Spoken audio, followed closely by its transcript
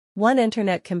One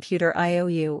Internet Computer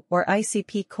IOU or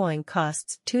ICP coin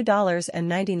costs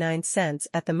 $2.99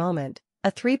 at the moment,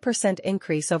 a 3%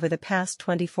 increase over the past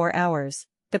 24 hours.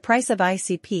 The price of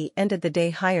ICP ended the day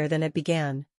higher than it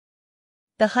began.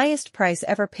 The highest price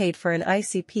ever paid for an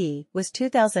ICP was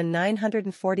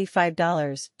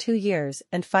 $2,945 2 years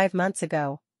and 5 months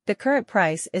ago. The current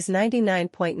price is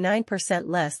 99.9%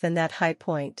 less than that high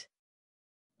point.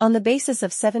 On the basis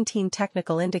of 17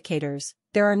 technical indicators,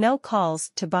 there are no calls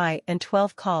to buy and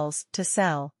 12 calls to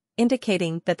sell,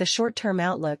 indicating that the short-term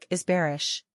outlook is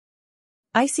bearish.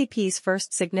 ICP's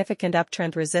first significant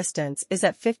uptrend resistance is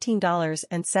at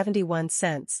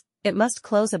 $15.71. It must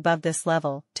close above this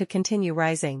level to continue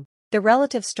rising. The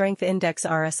Relative Strength Index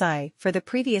RSI for the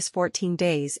previous 14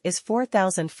 days is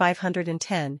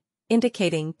 4,510,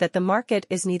 indicating that the market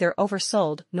is neither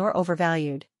oversold nor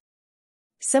overvalued.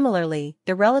 Similarly,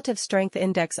 the Relative Strength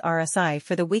Index RSI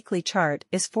for the weekly chart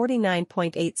is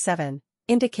 49.87,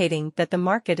 indicating that the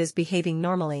market is behaving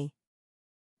normally.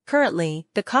 Currently,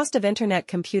 the cost of Internet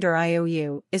Computer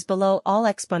IOU is below all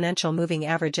exponential moving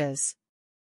averages.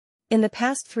 In the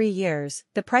past 3 years,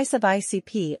 the price of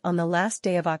ICP on the last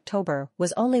day of October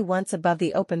was only once above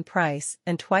the open price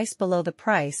and twice below the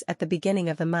price at the beginning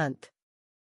of the month.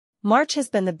 March has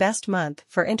been the best month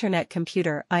for Internet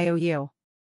Computer IOU.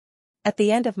 At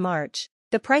the end of March,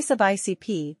 the price of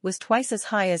ICP was twice as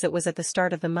high as it was at the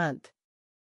start of the month.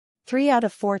 3 out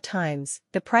of 4 times,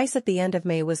 the price at the end of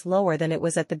May was lower than it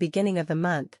was at the beginning of the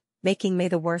month, making May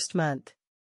the worst month.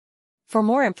 For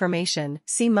more information,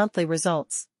 see monthly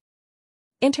results.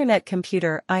 Internet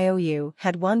Computer IOU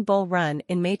had one bull run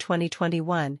in May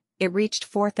 2021, it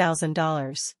reached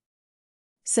 $4,000.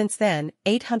 Since then,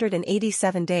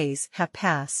 887 days have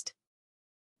passed.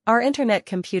 Our Internet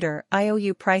Computer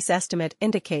IOU price estimate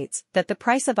indicates that the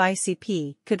price of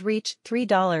ICP could reach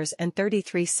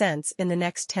 $3.33 in the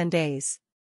next 10 days.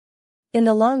 In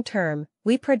the long term,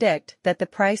 we predict that the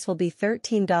price will be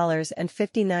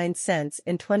 $13.59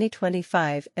 in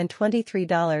 2025 and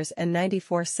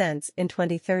 $23.94 in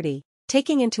 2030,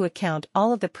 taking into account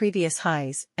all of the previous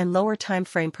highs and lower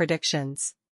timeframe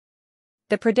predictions.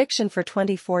 The prediction for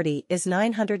 2040 is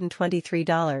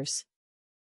 $923.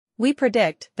 We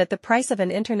predict that the price of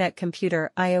an Internet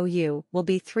Computer IOU will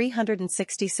be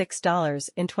 $366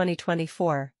 in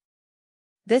 2024.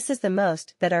 This is the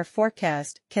most that our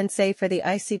forecast can say for the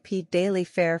ICP Daily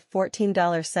Fair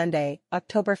 $14 Sunday,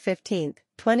 October 15,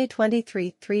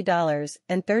 2023 $3.31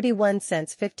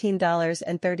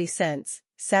 $15.30,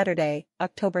 Saturday,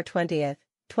 October 20,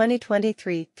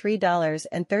 2023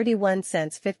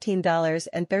 $3.31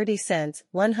 $15.30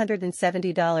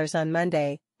 $170 on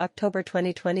Monday, October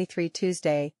 2023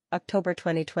 Tuesday, October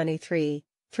 2023,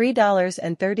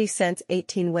 $3.30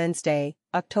 18 Wednesday,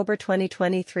 October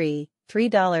 2023,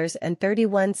 $3.31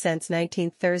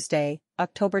 19th Thursday,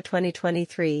 October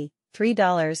 2023,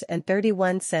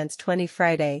 $3.31 20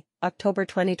 Friday, October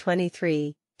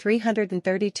 2023,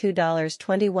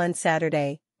 $332.21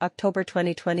 Saturday, October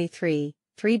 2023,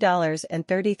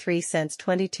 $3.33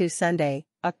 22 Sunday,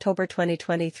 October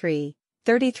 2023,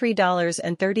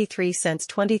 $33.33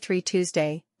 23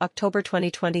 Tuesday, October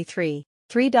 2023,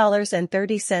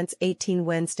 $3.30 18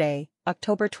 Wednesday,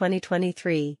 October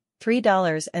 2023,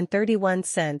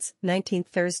 $3.31 19th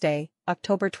Thursday,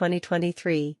 October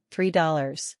 2023,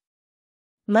 $3.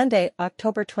 Monday,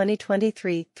 October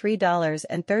 2023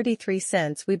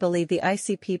 $3.33. We believe the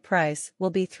ICP price will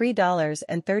be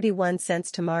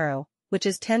 $3.31 tomorrow, which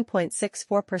is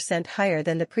 10.64% higher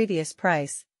than the previous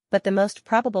price, but the most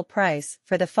probable price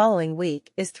for the following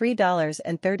week is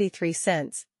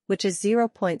 $3.33, which is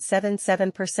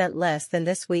 0.77% less than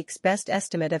this week's best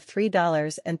estimate of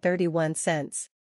 $3.31.